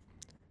 lines.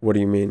 What do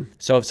you mean?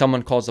 So if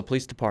someone calls the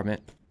police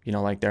department,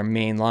 their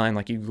main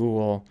line, you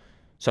Google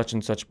such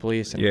and such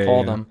police and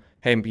call them,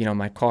 hey,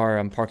 my car,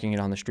 I'm parking it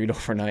on the street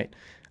overnight.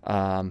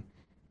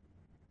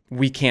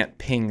 We can't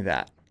ping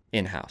that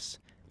in-house.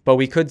 But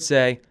we could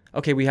say,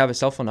 okay, we have a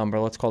cell phone number.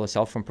 Let's call the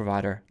cell phone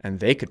provider, and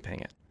they could ping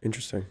it.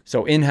 Interesting.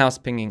 So in-house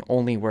pinging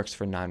only works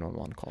for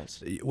 911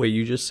 calls. Wait,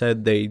 you just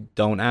said they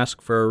don't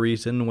ask for a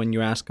reason when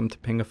you ask them to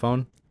ping a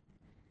phone?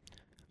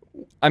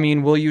 I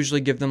mean, we'll usually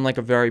give them a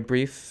very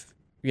brief,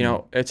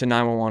 it's a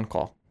 911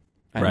 call.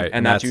 And, Right.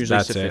 And that's usually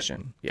it.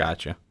 sufficient. Yeah.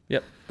 Gotcha.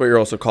 Yep. But you're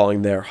also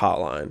calling their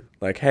hotline.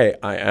 Hey,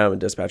 I am a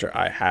dispatcher.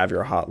 I have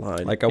your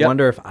hotline. I Yep.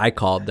 wonder if I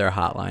called their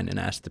hotline and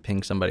asked to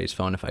ping somebody's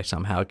phone if I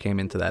somehow came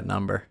into that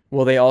number.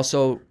 Well, they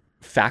also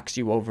fax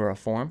you over a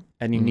form,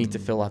 and you need to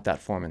fill out that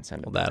form and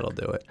send it. Well, that'll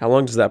do it. How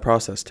long does that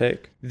process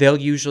take?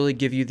 They'll usually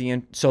give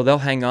you so they'll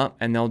hang up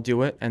and they'll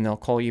do it and they'll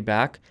call you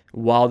back.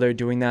 While they're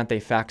doing that, they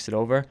fax it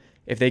over.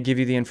 If they give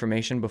you the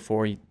information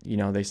before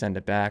they send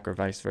it back or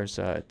vice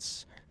versa,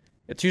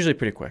 it's usually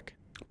pretty quick.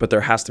 But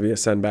there has to be a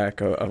send back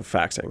of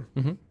faxing.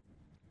 Mhm.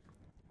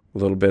 A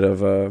little bit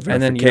of a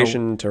And then,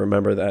 verification to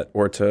remember that,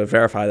 or to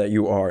verify that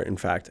you are, in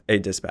fact, a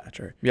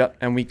dispatcher. Yep,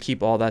 and we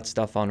keep all that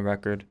stuff on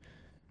record.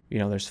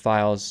 There's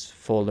files,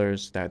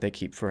 folders that they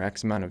keep for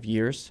X amount of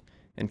years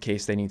in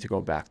case they need to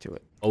go back to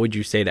it. What would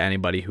you say to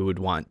anybody who would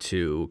want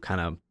to kind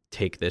of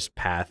take this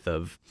path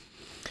of,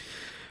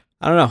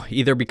 I don't know,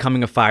 either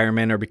becoming a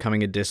fireman or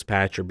becoming a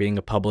dispatcher, being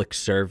a public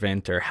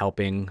servant or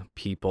helping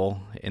people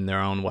in their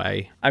own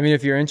way? I mean,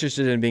 if you're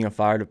interested in being a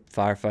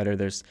firefighter,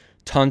 there's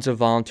tons of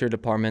volunteer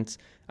departments.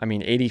 I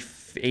mean, 80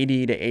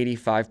 to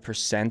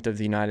 85% of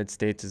the United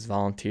States is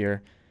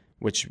volunteer,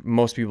 which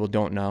most people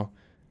don't know.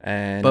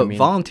 And But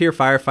volunteer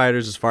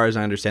firefighters, as far as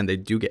I understand, they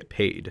do get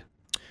paid.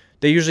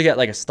 they usually get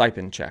a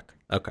stipend check.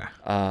 Okay.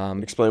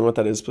 Explain what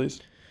that is, please.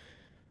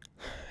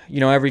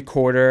 Every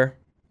quarter,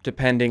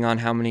 depending on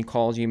how many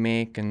calls you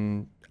make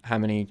and how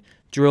many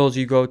drills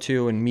you go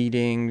to and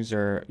meetings,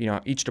 or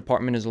each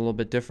department is a little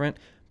bit different,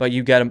 but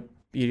you get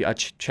a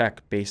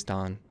check based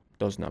on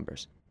those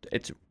numbers.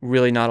 It's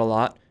really not a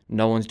lot.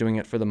 No one's doing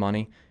it for the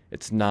money.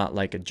 It's not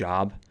like a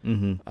job.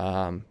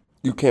 Mm-hmm.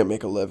 You can't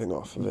make a living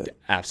off of it.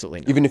 Absolutely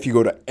not. Even if you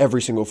go to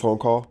every single phone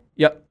call?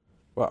 Yep.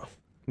 Wow.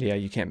 Yeah,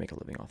 you can't make a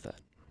living off that.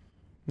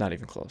 Not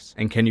even close.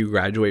 And can you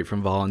graduate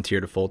from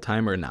volunteer to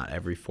full-time, or not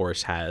every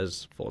force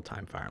has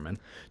full-time firemen?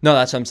 No,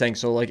 that's what I'm saying.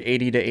 So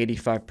 80 to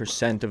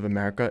 85% of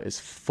America is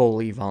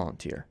fully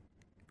volunteer.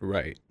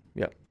 Right.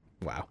 Yep.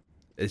 Wow.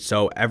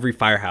 So every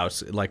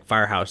firehouse,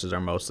 firehouses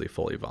are mostly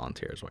fully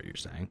volunteer is what you're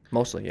saying.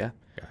 Mostly, yeah.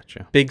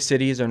 Gotcha. Big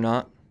cities are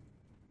not.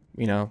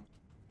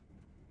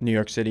 New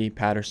York City,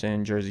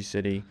 Patterson, Jersey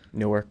City,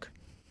 Newark.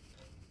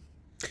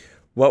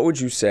 What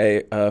would you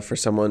say for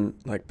someone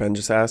like Ben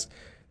just asked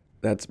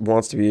that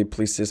wants to be a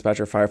police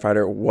dispatcher,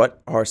 firefighter?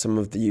 What are some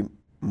of the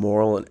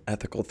moral and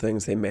ethical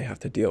things they may have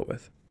to deal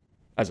with?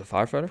 As a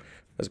firefighter?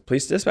 As a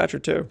police dispatcher,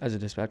 too. As a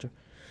dispatcher?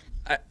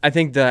 I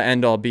think the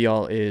end-all,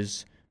 be-all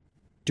is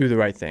do the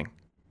right thing.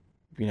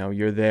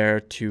 You're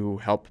there to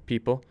help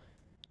people,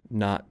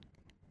 not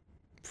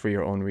for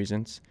your own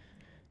reasons.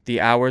 The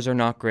hours are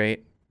not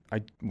great. I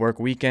work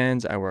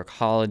weekends, I work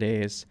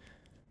holidays,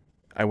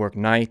 I work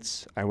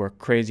nights, I work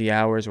crazy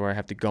hours where I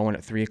have to go in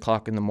at 3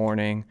 o'clock in the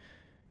morning.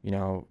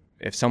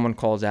 If someone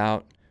calls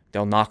out,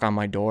 they'll knock on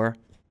my door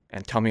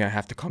and tell me I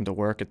have to come to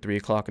work at 3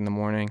 o'clock in the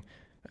morning.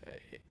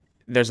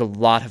 There's a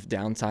lot of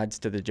downsides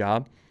to the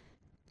job,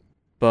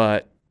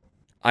 but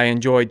I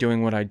enjoy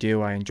doing what I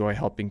do. I enjoy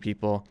helping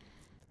people,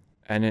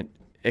 and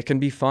it can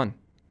be fun.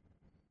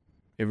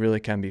 It really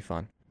can be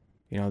fun.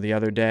 You know, the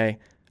other day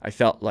I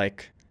felt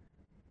like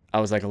I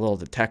was like a little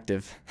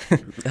detective.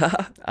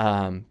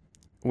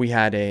 We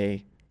had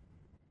a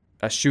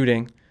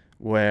shooting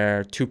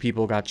where 2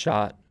 people got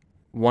shot.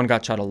 One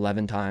got shot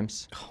 11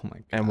 times. Oh my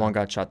God. And one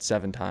got shot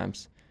 7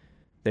 times.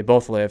 They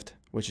both lived,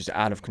 which is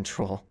out of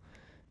control.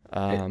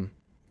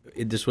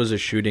 This was a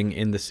shooting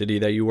in the city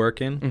that you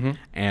work in,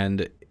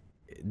 and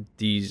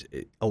these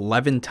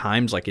 11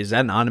 times, like, is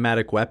that an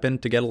automatic weapon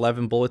to get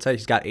 11 bullets out?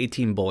 He's got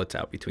 18 bullets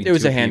out between. It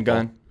was 2 a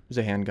handgun. people. It was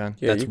a handgun.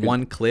 Yeah, That's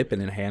one clip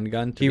in a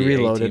handgun to He be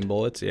reloaded. 18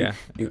 bullets. Yeah.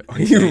 You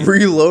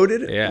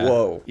reloaded? Yeah.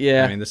 Whoa.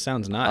 Yeah. I mean, this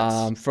sounds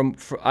nuts.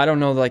 I don't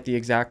know like the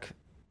exact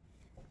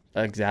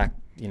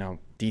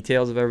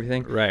details of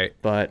everything. Right.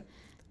 But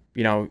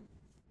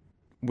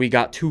we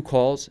got 2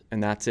 calls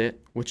and that's it,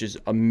 which is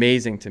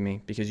amazing to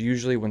me because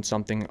usually when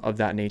something of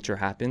that nature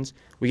happens,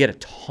 we get a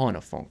ton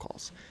of phone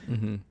calls.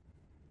 Mm-hmm.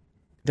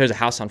 There's a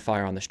house on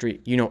fire on the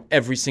street.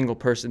 Every single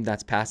person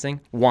that's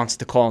passing wants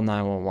to call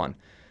 911.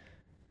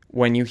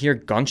 When you hear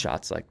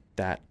gunshots like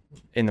that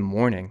in the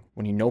morning,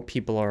 when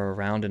people are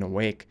around and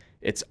awake,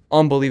 it's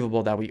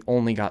unbelievable that we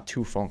only got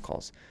 2 phone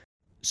calls.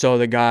 So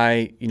the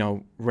guy,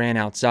 ran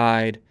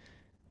outside.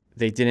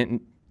 They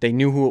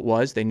knew who it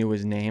was. They knew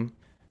his name.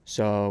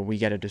 So we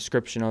get a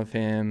description of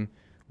him.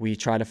 We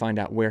try to find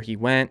out where he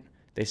went.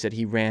 They said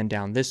he ran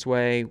down this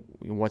way.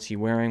 What's he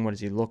wearing? What does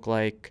he look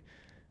like?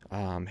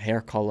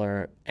 Hair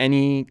color,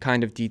 any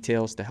kind of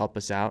details to help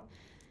us out.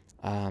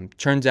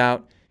 Turns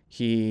out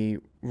he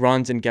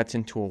runs and gets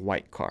into a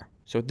white car.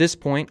 So at this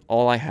point,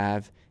 all I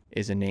have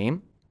is a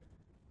name,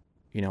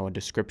 a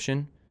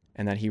description,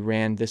 and that he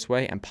ran this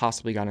way and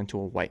possibly got into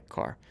a white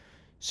car.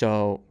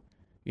 So,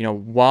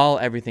 while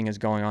everything is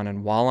going on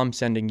and while I'm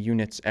sending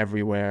units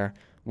everywhere,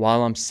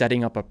 while I'm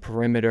setting up a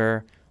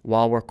perimeter,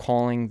 while we're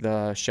calling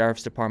the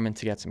sheriff's department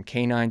to get some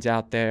canines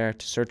out there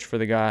to search for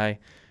the guy,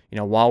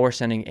 while we're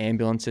sending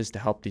ambulances to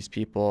help these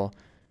people,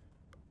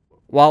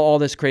 while all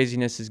this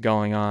craziness is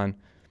going on,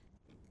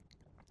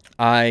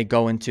 I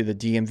go into the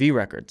DMV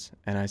records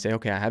and I say,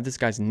 okay, I have this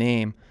guy's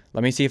name.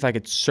 Let me see if I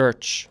could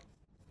search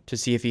to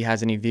see if he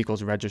has any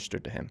vehicles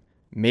registered to him.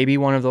 Maybe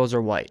one of those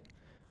are white.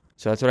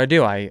 So that's what I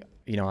do. I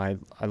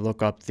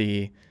look up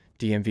the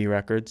DMV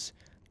records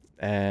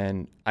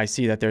and I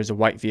see that there's a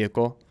white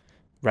vehicle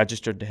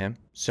registered to him.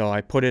 So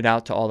I put it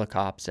out to all the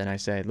cops and I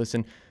say,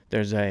 listen,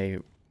 there's a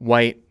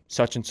white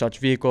such and such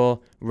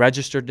vehicle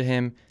registered to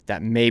him.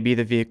 That may be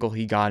the vehicle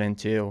he got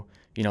into.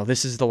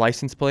 This is the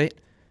license plate.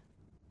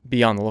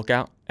 Be on the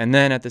lookout. And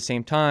then at the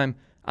same time,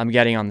 I'm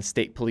getting on the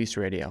state police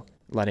radio,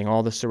 letting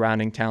all the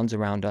surrounding towns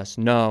around us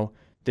know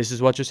this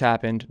is what just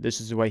happened. This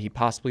is the way he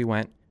possibly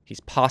went. He's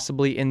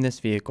possibly in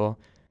this vehicle.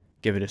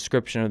 Give a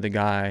description of the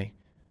guy,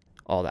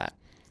 all that.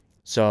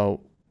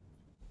 So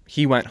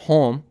he went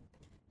home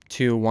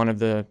to one of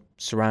the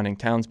surrounding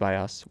towns by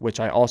us, which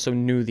I also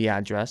knew the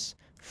address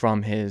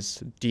from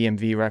his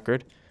DMV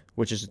record,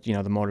 which is,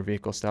 the motor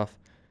vehicle stuff.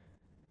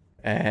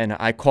 And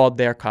I called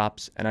their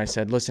cops and I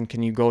said, listen,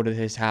 can you go to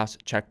his house,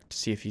 check to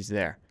see if he's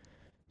there?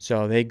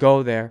 So they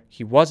go there.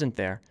 He wasn't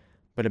there.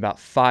 But about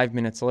 5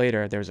 minutes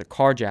later, there's a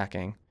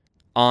carjacking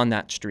on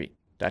that street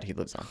that he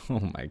lives on.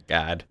 Oh, my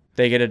God.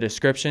 They get a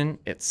description.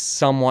 It's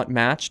somewhat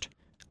matched.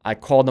 I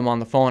called them on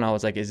the phone. I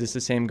was like, is this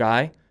the same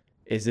guy?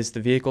 Is this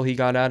the vehicle he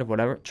got out of?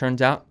 Whatever.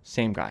 Turns out,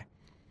 same guy.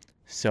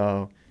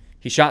 So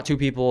he shot 2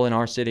 people in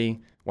our city,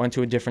 went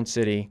to a different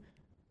city,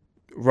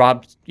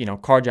 robbed,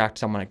 carjacked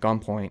someone at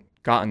gunpoint,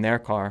 got in their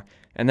car,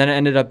 and then it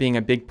ended up being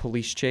a big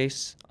police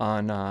chase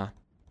on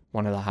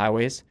one of the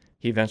highways.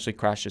 He eventually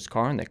crashed his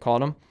car and they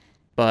caught him.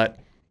 But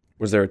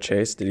was there a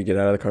chase? Did he get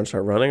out of the car and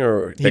start running,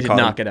 or he did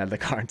not get out of the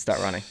car and start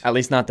running? At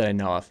least not that I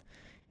know of.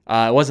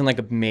 It wasn't like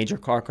a major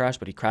car crash,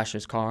 but he crashed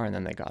his car and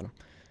then they got him.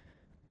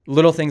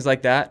 Little things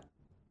like that.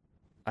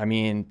 I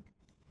mean,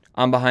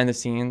 I'm behind the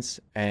scenes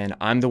and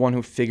I'm the one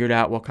who figured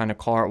out what kind of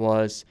car it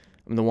was.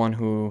 I'm the one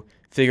who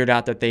figured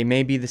out that they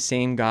may be the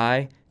same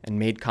guy and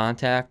made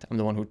contact. I'm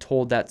the one who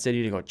told that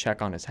city to go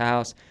check on his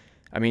house.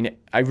 I mean,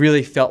 I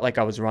really felt like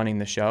I was running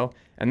the show.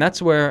 And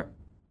that's where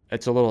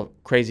it's a little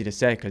crazy to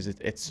say because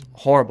it's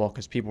horrible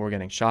because people were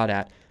getting shot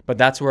at. But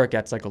that's where it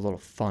gets like a little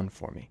fun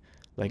for me.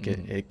 Like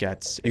it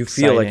gets You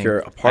exciting. feel like you're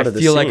a part of the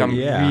I feel scene. like I'm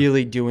Yeah.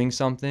 really doing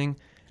something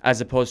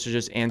as opposed to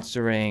just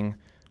answering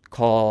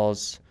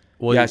calls.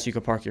 Well, yes, you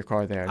can park your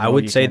car there. I No,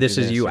 would you say can't do this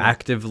is you Yeah.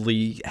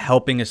 actively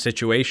helping a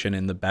situation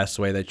in the best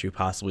way that you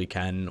possibly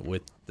can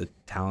with the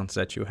talents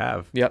that you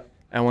have. Yep.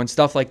 And when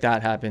stuff like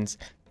that happens,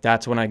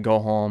 that's when I go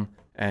home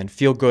and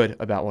feel good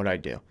about what I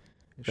do.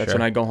 That's Sure,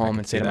 when I go I home can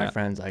and say see to my that.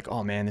 friends, like,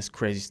 oh man, this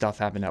crazy stuff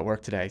happened at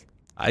work today.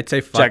 I'd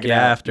say Check fuck it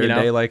yeah out, after a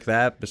day like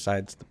that,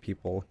 besides the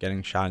people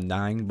getting shot and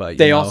dying. But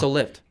They also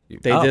lived.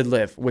 They Oh. did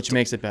live, which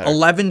makes it better.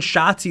 11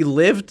 shots he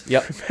lived?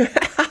 Yep.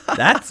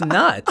 That's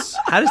nuts.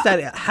 How does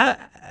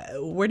that...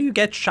 where do you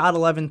get shot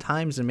 11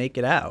 times and make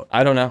it out?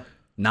 I don't know.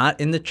 Not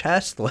in the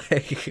chest,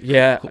 like...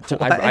 Yeah.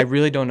 What? I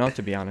really don't know,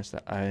 to be honest.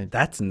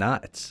 That's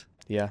nuts.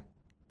 Yeah.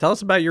 Tell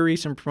us about your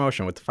recent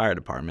promotion with the fire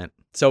department.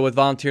 So with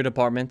volunteer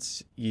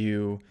departments,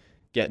 you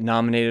get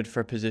nominated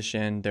for a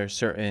position, there's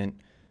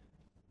certain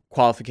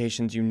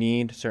qualifications you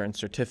need, certain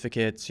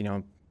certificates,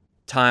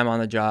 time on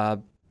the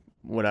job,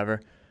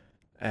 whatever.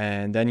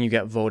 And then you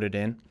get voted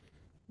in.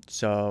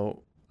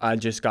 So I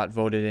just got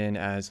voted in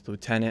as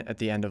lieutenant at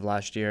the end of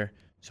last year.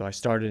 So I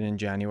started in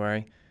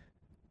January.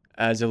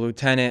 As a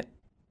lieutenant,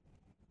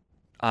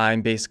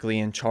 I'm basically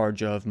in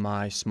charge of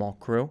my small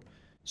crew.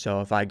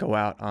 So if I go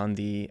out on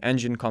the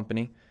engine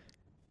company,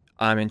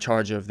 I'm in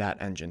charge of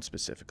that engine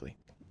specifically.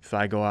 If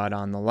I go out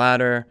on the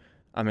ladder,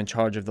 I'm in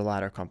charge of the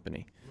ladder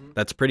company.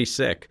 That's pretty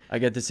sick. I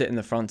get to sit in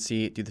the front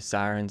seat, do the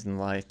sirens and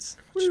the lights.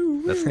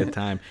 That's a good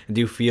time. And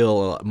do you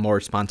feel more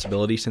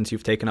responsibility since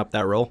you've taken up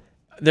that role?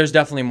 There's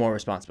definitely more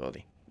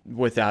responsibility,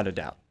 without a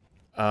doubt.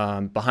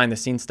 Behind the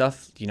scenes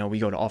stuff, we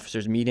go to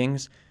officers'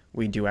 meetings,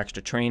 we do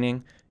extra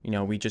training.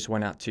 We just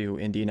went out to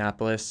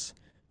Indianapolis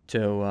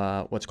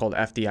to what's called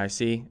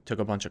FDIC, took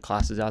a bunch of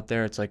classes out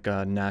there. It's like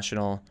a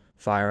national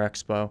fire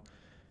expo.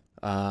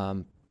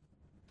 And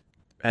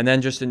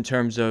then just in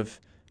terms of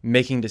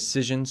making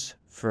decisions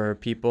for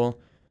people,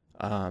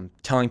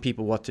 telling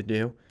people what to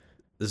do.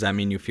 Does that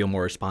mean you feel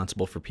more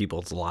responsible for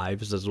people's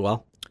lives as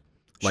well?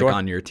 Like Sure.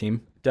 on your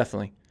team?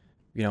 Definitely.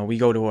 We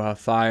go to a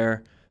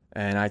fire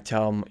and I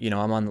tell them,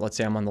 let's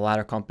say I'm on the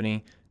ladder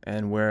company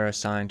and we're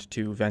assigned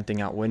to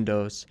venting out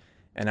windows.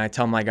 And I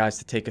tell my guys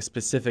to take a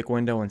specific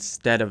window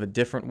instead of a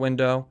different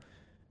window.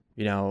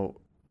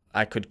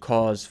 I could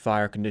cause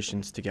fire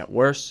conditions to get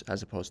worse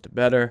as opposed to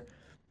better.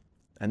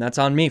 And that's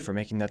on me for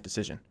making that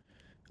decision.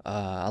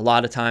 A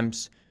lot of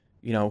times,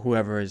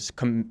 whoever is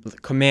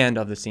command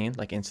of the scene,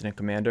 like incident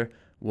commander,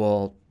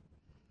 will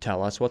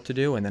tell us what to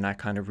do. And then I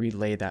kind of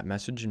relay that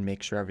message and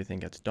make sure everything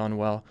gets done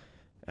well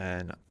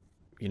and,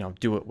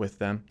 do it with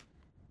them.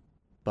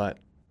 But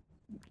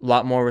a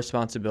lot more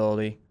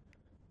responsibility.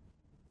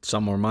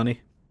 Some more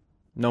money?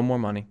 No more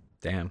money.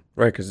 Damn.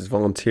 Right, because it's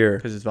volunteer.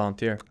 Because it's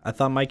volunteer. I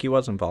thought Mikey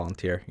wasn't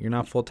volunteer. You're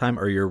not full-time,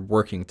 or you're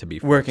working to be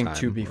full-time? Working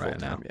to be right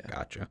full-time, now? yeah.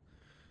 Gotcha.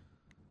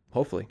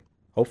 Hopefully.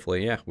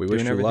 Hopefully, yeah. We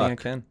wish Doing you everything luck. I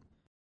can.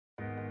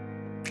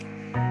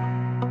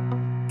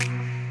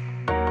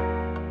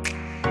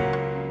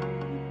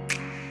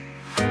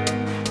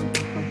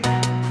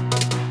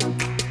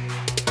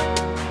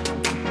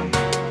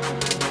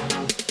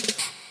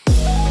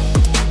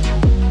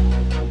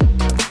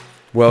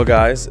 Well,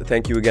 guys,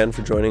 thank you again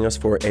for joining us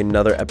for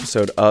another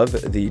episode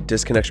of the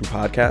Disconnection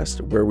Podcast,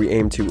 where we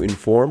aim to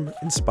inform,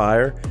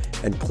 inspire,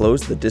 and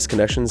close the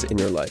disconnections in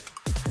your life.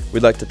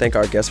 We'd like to thank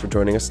our guest for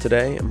joining us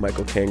today,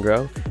 Michael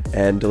Cangro,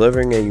 and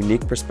delivering a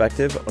unique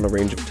perspective on a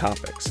range of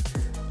topics.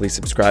 Please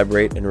subscribe,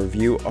 rate, and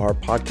review our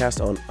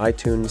podcast on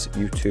iTunes,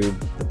 YouTube,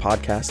 the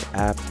podcast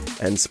app,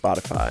 and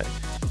Spotify.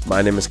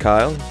 My name is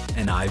Kyle.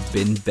 And I've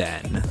been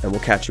Ben. And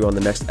we'll catch you on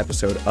the next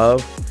episode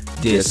of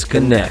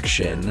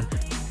Disconnection.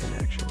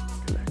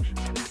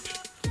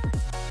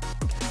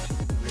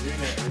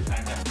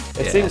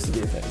 It seems to be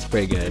a thing. It's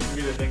pretty good.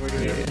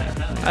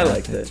 I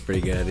liked it. It's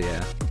pretty good,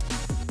 yeah.